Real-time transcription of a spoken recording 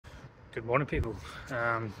Good morning, people.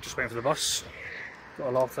 Just waiting for the bus. Got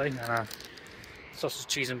a latte and a sausage,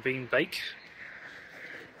 cheese and bean bake.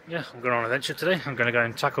 Yeah, I'm going on an adventure today. I'm going to go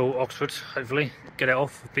and tackle Oxford, hopefully. Get it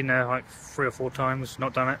off. I've been there like 3 or 4 times,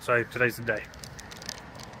 not done it, so today's the day.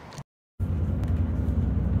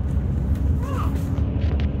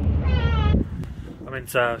 I'm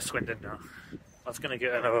into Swindon now. I was going to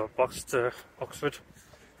get another bus to Oxford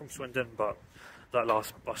from Swindon, but that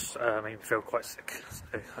last bus made me feel quite sick, so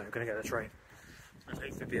I'm going to get the train and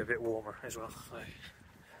hopefully be a bit warmer as well, so,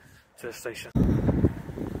 to the station.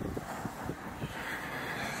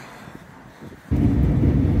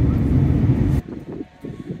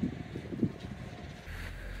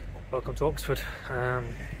 Welcome to Oxford.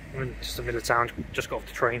 I'm in just the middle of town, just got off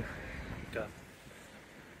the train.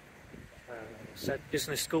 Said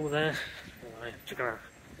business school there. I'm just gonna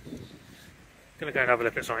go and have a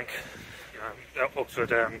look at something. Oxford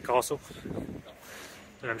Castle.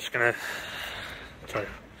 And I'm just gonna. Sorry,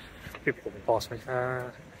 people walking past me.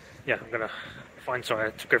 Yeah, I'm gonna find somewhere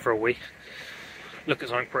to go for a wee, look at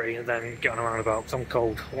something pretty, and then get on a roundabout because I'm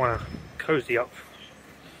cold. I wanna cozy up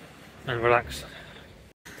and relax.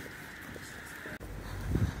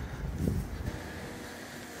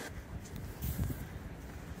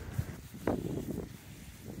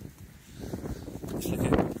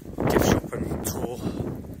 Gift shop and tour,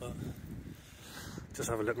 but just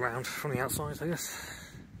have a look round from the outside, I guess,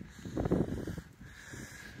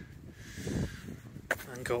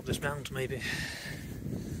 and go up this mound maybe.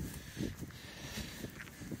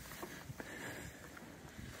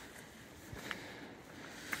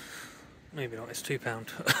 Maybe not, it's £2.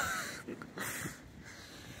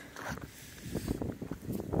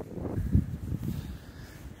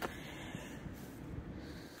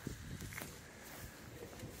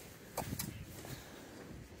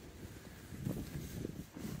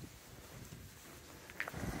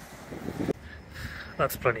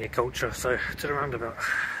 That's plenty of culture, so to the roundabout.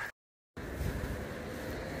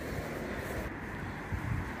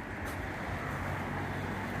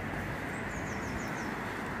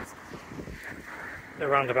 The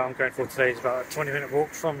roundabout I'm going for today is about a 20-minute walk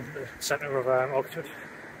from the centre of Oxford.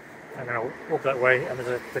 I'm going to walk that way, and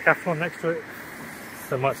there's a decathlon next to it,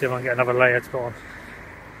 so I might see if I can get another layer to put on.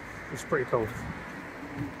 It's pretty cold.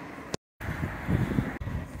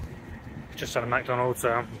 Just had a McDonald's,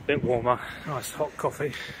 a bit warmer, nice hot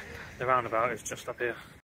coffee. The roundabout is just up here.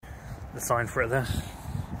 The sign for it there.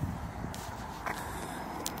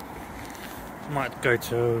 Might go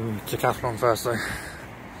to decathlon first though.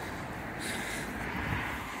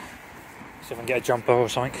 See if I can get a jumper or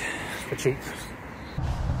something for cheap.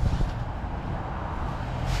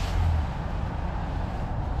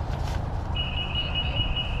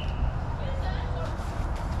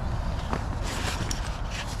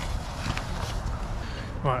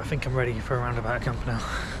 Right, I think I'm ready for a roundabout camp now.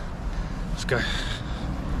 Let's go.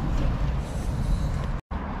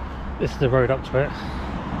 This is the road up to it.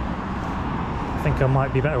 I think I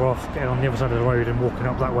might be better off getting on the other side of the road and walking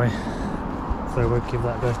up that way. So we'll give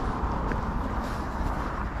that a go.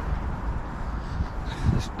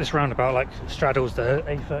 This roundabout like straddles the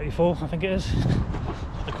A34, I think it is.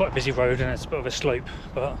 It's quite a busy road and it's a bit of a slope,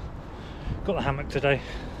 but got the hammock today.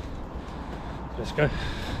 Let's go.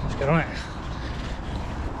 Let's get on it.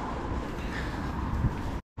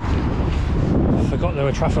 Forgot there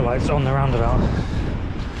were traffic lights on the roundabout.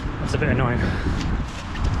 That's a bit annoying.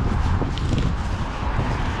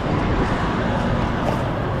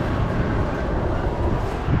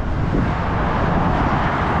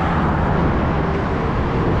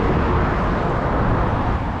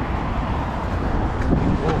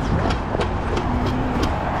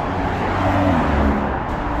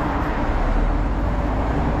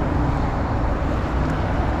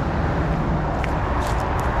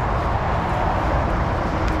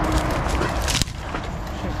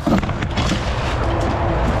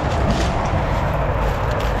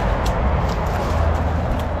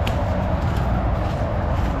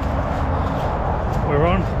 We're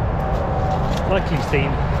on, likely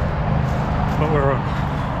steam, but we're on.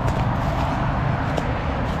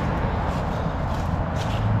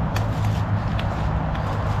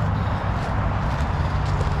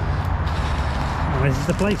 And this is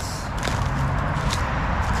the place.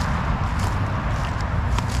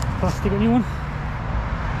 Plastic, anyone?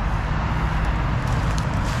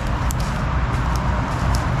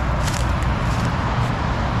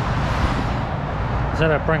 I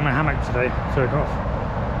said I'd bring my hammock today, so I got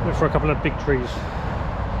look for a couple of big trees.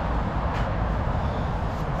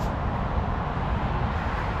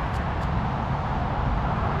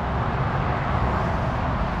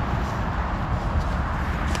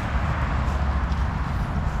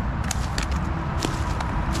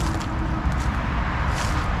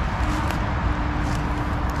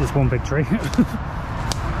 Just one big tree.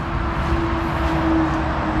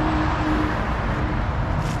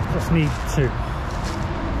 Just need two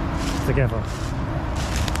together.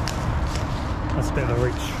 That's a bit of a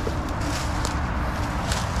reach.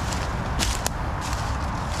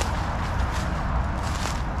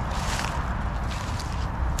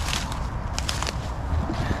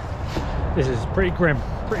 This is pretty grim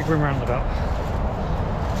roundabout.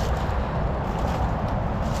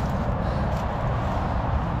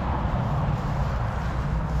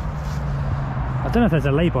 I don't know if there's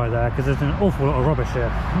a lay-by there because there's an awful lot of rubbish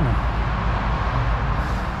here.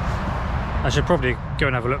 I should probably go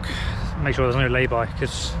and have a look, make sure there's no lay-by,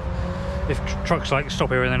 because if trucks like stop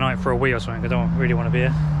here in the night for a wee or something, I don't really want to be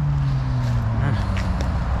here.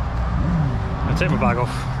 I'll take my bag off,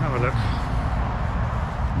 have a look.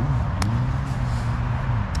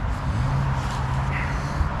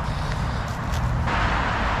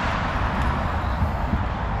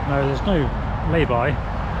 No, there's no lay-by,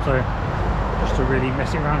 so just a really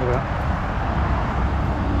messy roundabout.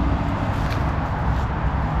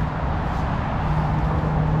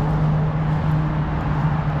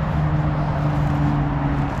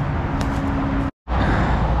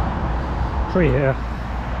 Tree here,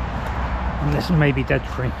 and this may be dead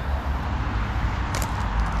tree.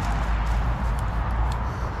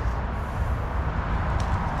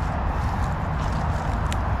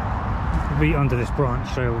 Be under this branch,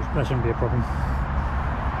 so that shouldn't be a problem.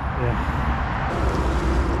 Yeah.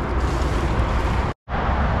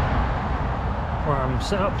 Well, I'm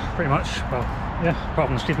set up pretty much. Well, yeah, apart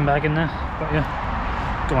from the sleeping bag in there, but yeah,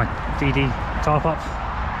 got my DD tarp up,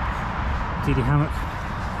 DD hammock.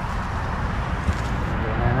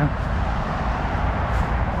 There now.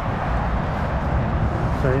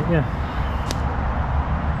 So yeah.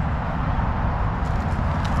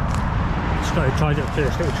 Got to tied up to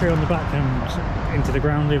this little tree on the back and into the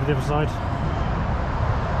ground over the other side.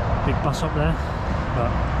 Big bus up there,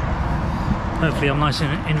 but hopefully I'm nice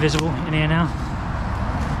and invisible in here now.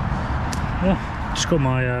 Yeah, just got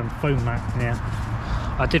my foam mat in here.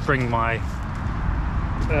 I did bring my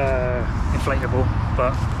inflatable,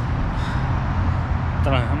 but I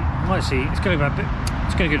don't know. I might see. It's going to go a bit.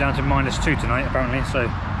 It's going to go down to -2 tonight apparently,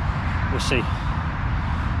 so we'll see.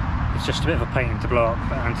 It's just a bit of a pain to blow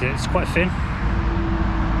up, and it's quite thin.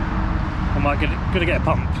 I might gonna get a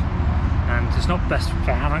pump, and it's not best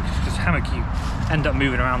for hammock because hammock you end up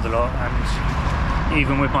moving around a lot, and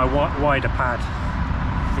even with my wider pad,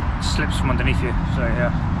 it slips from underneath you. So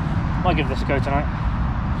yeah, might give this a go tonight.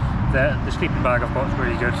 The sleeping bag I've got is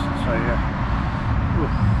really good. So yeah, ooh.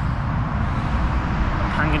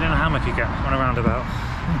 Hanging in a hammock you get on a roundabout.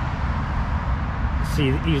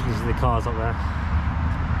 Usually see the cars up there.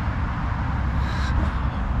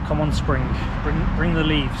 Come on, spring, bring the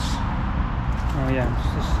leaves. Oh yeah,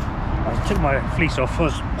 I took my fleece off, it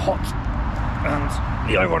was hot, and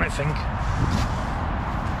the ironic thing,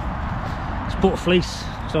 just bought a fleece,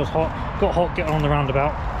 so I was hot, got hot getting on the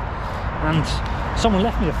roundabout, and someone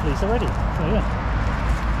left me a fleece already, so yeah.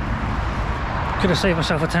 Could have saved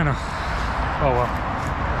myself a tenner. Oh well.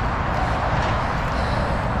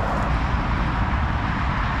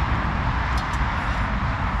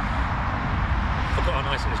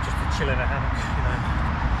 Nice and it's just to chill in a hammock, you know,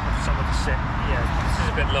 have somewhere to sit. Yeah, this is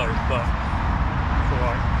a bit low, but it's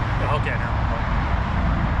alright. Yeah, I'll get an out.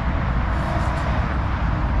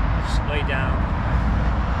 Just lay down.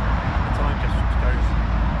 The time just goes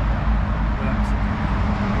relaxing.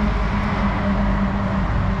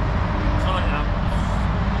 Tonight out.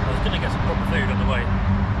 I was going to get some proper food on the way,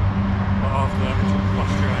 but after the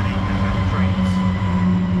bus journey and the trains,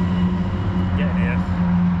 getting here.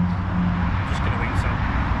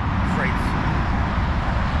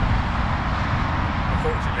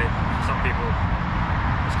 Unfortunately, for some people,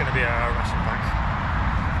 it's going to be a ration pack.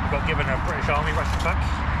 We got given a British Army ration pack.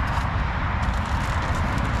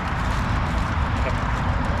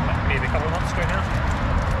 Maybe a couple of months ago now.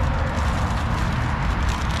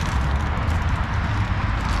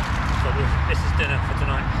 So this is dinner for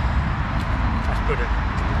tonight. That's pudding.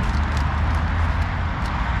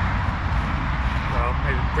 Well,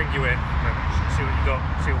 maybe bring you in, see what you got,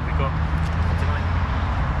 see what we got for tonight.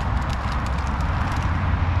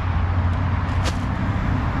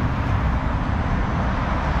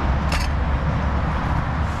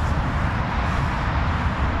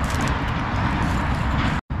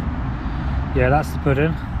 Yeah, that's the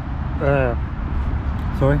pudding.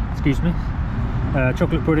 Sorry, excuse me.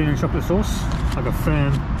 Chocolate pudding and chocolate sauce, like a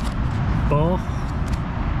firm bar.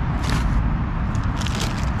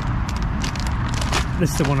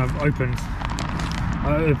 This is the one I've opened.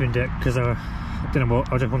 I opened it because I Didn't know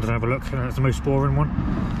what, I just wanted to have a look, and it's the most boring one.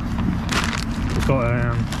 We've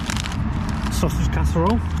got sausage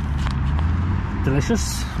casserole.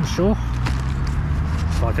 Delicious, I'm sure.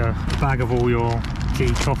 It's like a bag of all your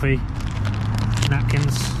tea, coffee,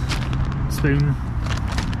 napkins, spoon,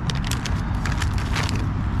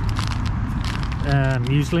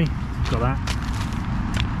 muesli, got that.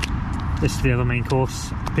 This is the other main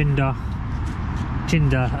course, Pinda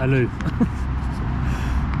Chinda Aloo.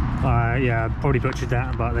 Yeah, I probably butchered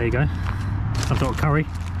that, but there you go. Some sort of curry,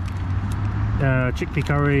 chickpea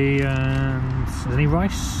curry, and is there any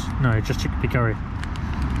rice? No, just chickpea curry.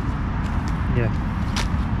 Yeah.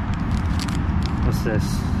 What's this?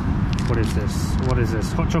 What is this? What is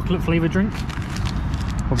this? Hot chocolate flavoured drink?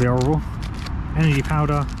 Probably horrible. Energy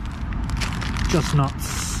powder. Just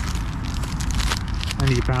nuts.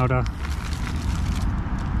 Energy powder.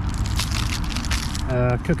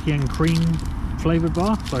 Cookie and cream flavoured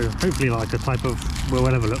bar. So hopefully like a type of, well,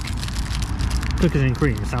 we'll have a look. Cookies and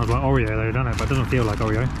cream. Sounds like Oreo though, don't it? But it doesn't feel like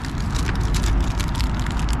Oreo.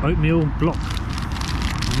 Oatmeal block.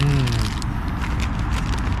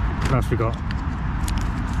 What else we got?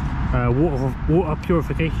 Water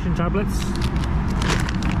purification tablets.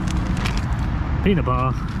 Peanut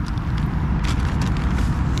butter.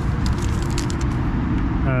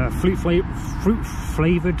 Fruit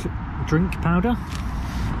flavoured drink powder.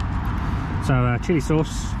 So chili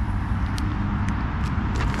sauce.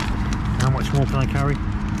 How much more can I carry?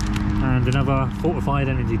 And another fortified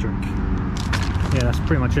energy drink. Yeah, that's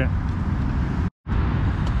pretty much it.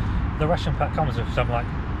 The ration pack comes with some like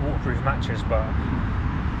waterproof matches, but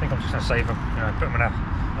I think I'm just gonna save them. You know, put them in a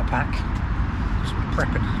pack. Just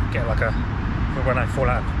prep and get like a, for when I fall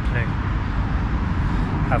out of the canoe,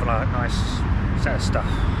 have like a nice set of stuff.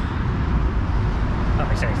 That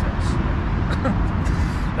makes any sense.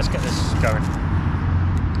 Let's get this going.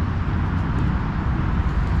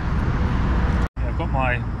 Yeah, I've got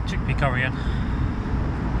my chickpea curry in.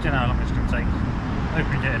 Don't know how long it's going to take.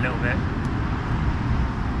 Opened it a little bit.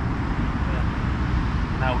 Yeah.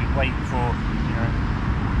 Now we wait for, you know,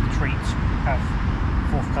 the treats have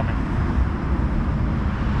forthcoming.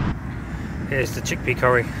 Here's the chickpea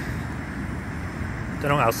curry. Don't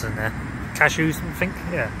know what else is in there. Cashews, I think.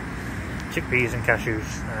 Yeah. Chickpeas and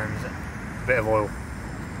cashews and a bit of oil.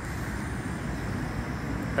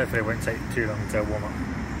 Hopefully it won't take too long to warm up.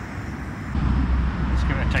 Let's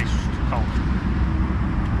give it a taste cold.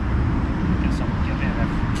 Get a bit of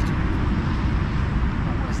everything.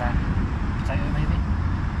 Oh, what is that? Potato maybe?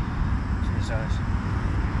 Chili sauce.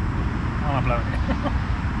 Oh, I'm blowing it.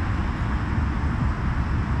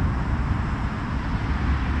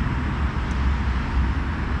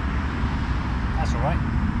 That's alright.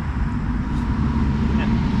 Yeah.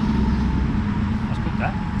 That's good,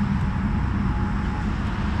 that.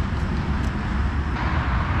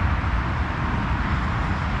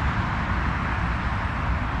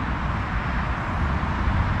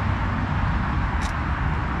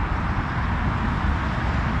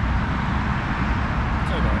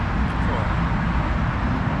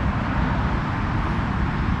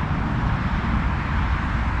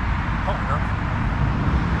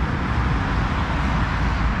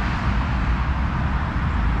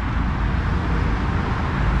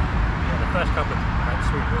 First couple of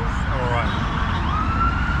sweet rolls are alright,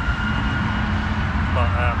 but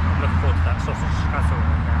I'm looking forward to that sausage casserole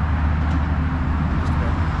right now. Just a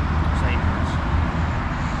bit savoury.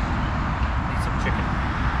 Need some chicken.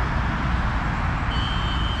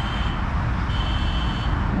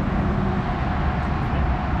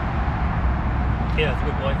 Yeah, it's a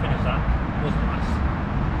good way to finish that. It wasn't nice.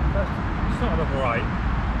 First, it started off alright,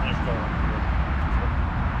 and it's gone.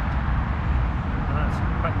 And that's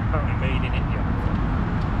apparently made in India.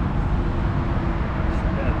 It's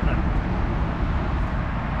better than that.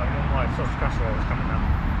 I want my sausage casserole is coming now.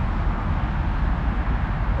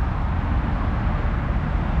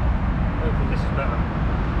 Hopefully this is better.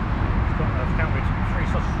 It's got, I've counted 3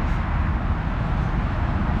 sausages.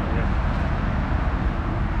 There we go.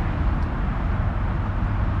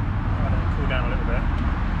 Right, let it cool down a little bit.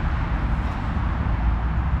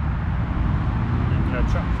 And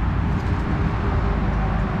chop.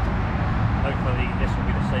 Hopefully this will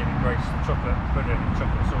be the saving grace, the chocolate pudding and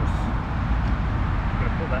chocolate sauce. I'm going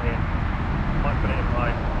to put that in. Might put it in my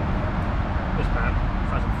this pan,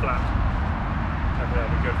 nice and flat. Hopefully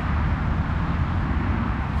that'll be good.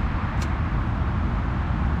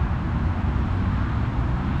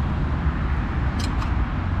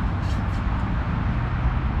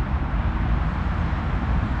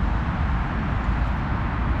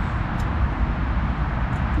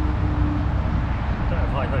 Don't have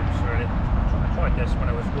high hopes really. I tried this when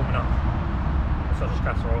I was warming up. sausage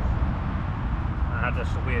casserole. I had this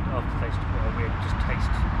weird aftertaste, or a weird just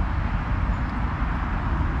taste.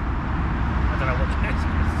 I don't know what it is,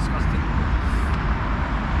 it's disgusting.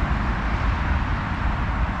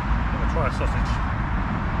 I'm going to try a sausage.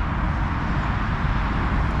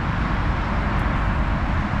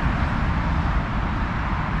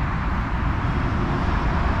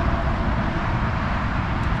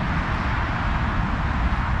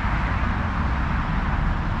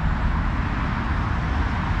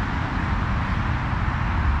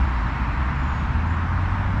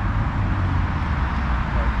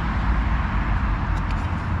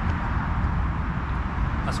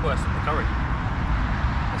 That's worse than the curry.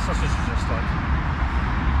 The sausage is just like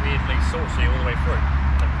weirdly saucy all the way through. You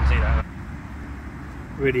can see that.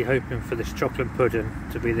 Really hoping for this chocolate pudding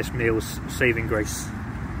to be this meal's saving grace.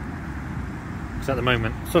 Because at the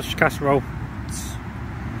moment, sausage casserole, it's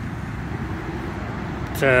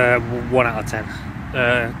 1 out of 10.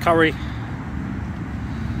 Curry,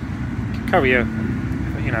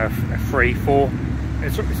 you know, a 3, 4.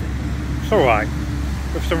 It's alright.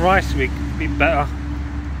 With some rice, it'd be better.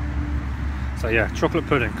 So yeah, chocolate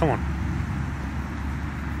pudding, come on.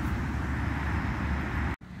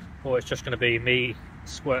 Or it's just going to be me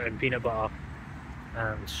squirting peanut butter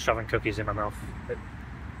and shoving cookies in my mouth.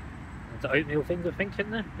 The oatmeal things I think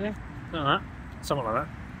in there, yeah, like that, something like that.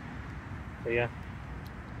 But yeah,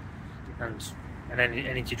 and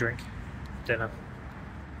energy drink, dinner.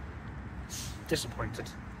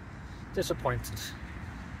 Disappointed.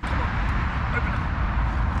 Come on, open it.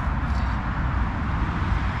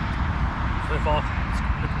 So far, it's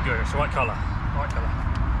looking good. It's the right colour.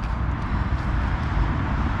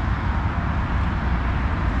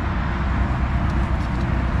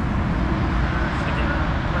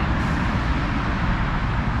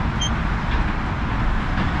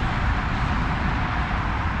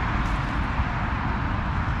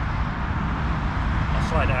 I'll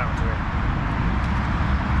slide it out to it.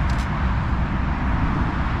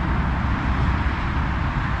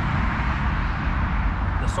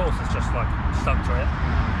 The sauce is just like stuck to it.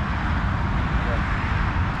 Yeah.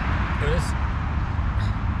 Here it is.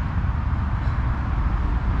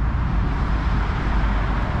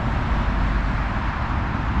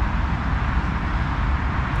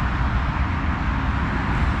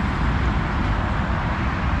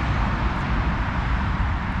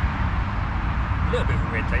 A little bit of a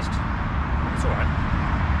weird taste. It's alright.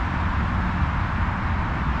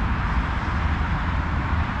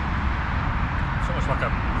 It's almost like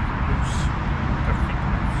a mousse, like a thick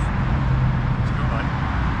mousse. It's not like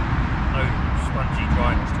no spongy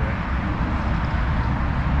dryness to it.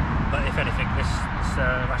 But if anything, this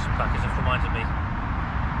ration package has reminded me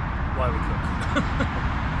why we cook.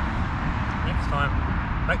 Next time,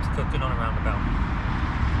 back to cooking on a roundabout.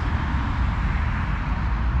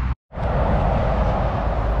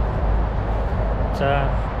 It's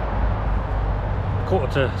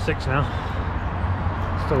 5:45 now.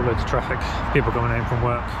 Still loads of traffic, people coming in from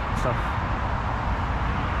work and stuff.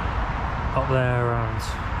 Up there and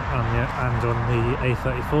on the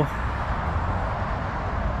A34.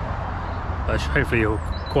 Hopefully it'll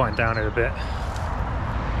quieten down a bit.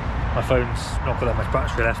 My phone's not got that much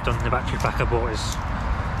battery left, and the battery backup looks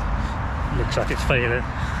like it's failing.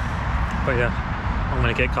 But yeah, I'm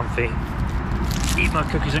gonna get comfy, eat my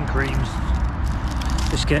cookies and creams,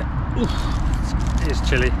 biscuit. Oof, it is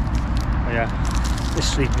chilly. But yeah, this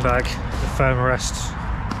sleeping bag, the Thermarest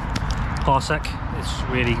Parsec, it's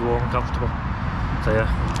really warm and comfortable. So yeah,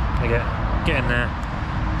 I get in there,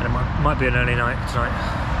 and it might be an early night tonight.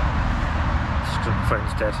 Just 'cause my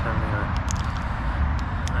phone's dead, and you know.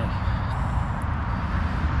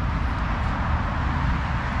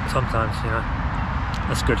 Sometimes, you know,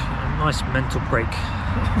 that's good. A nice mental break.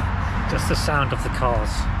 Just the sound of the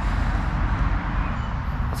cars.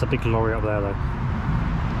 That's a big lorry up there though.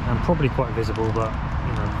 And probably quite visible, but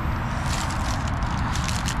you know,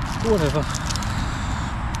 whatever.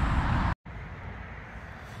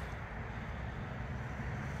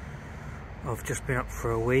 I've just been up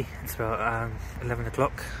for a wee. It's about 11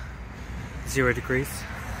 o'clock. 0 degrees.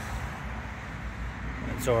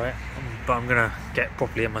 It's alright, but I'm gonna get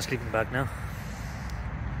properly in my sleeping bag now.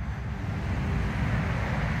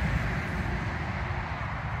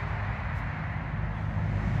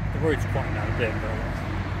 The road's quieting down a bit, but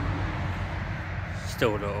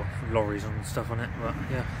still a lot of lorries and stuff on it, but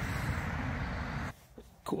yeah.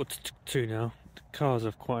 1:45 now. The cars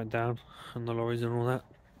have quieted down and the lorries and all that.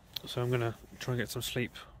 So I'm gonna try and get some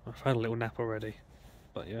sleep. I've had a little nap already,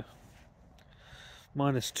 but yeah.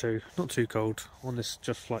 -2, not too cold on this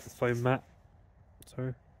just like foam mat,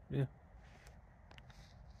 so yeah.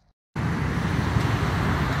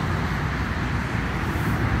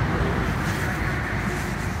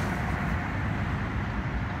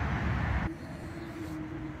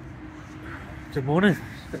 Good morning.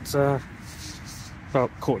 It's about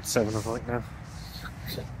 7:15, I think now.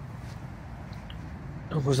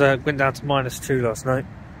 I went down to -2 last night.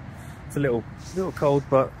 It's a little cold,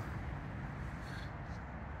 but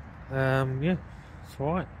yeah, it's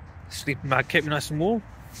alright. Sleeping bag kept me nice and warm.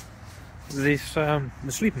 The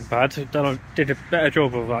sleeping pad did a better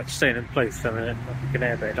job of like staying in place than an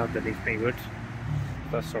airbed underneath me would.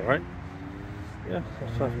 That's alright. Yeah,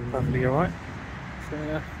 that's perfectly alright. So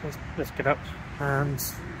yeah, let's get up and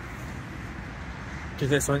do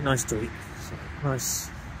get something nice to eat. So,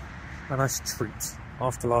 a nice treat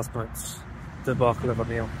after last night's debacle of a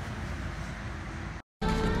meal.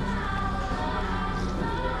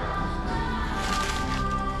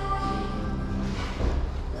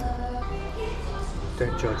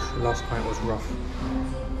 Don't judge, last night was rough.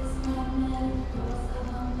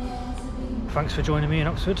 Thanks for joining me in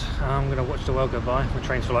Oxford. I'm going to watch the world go by. My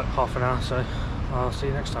train's for like half an hour, so I'll see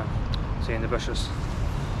you next time. See you in the bushes.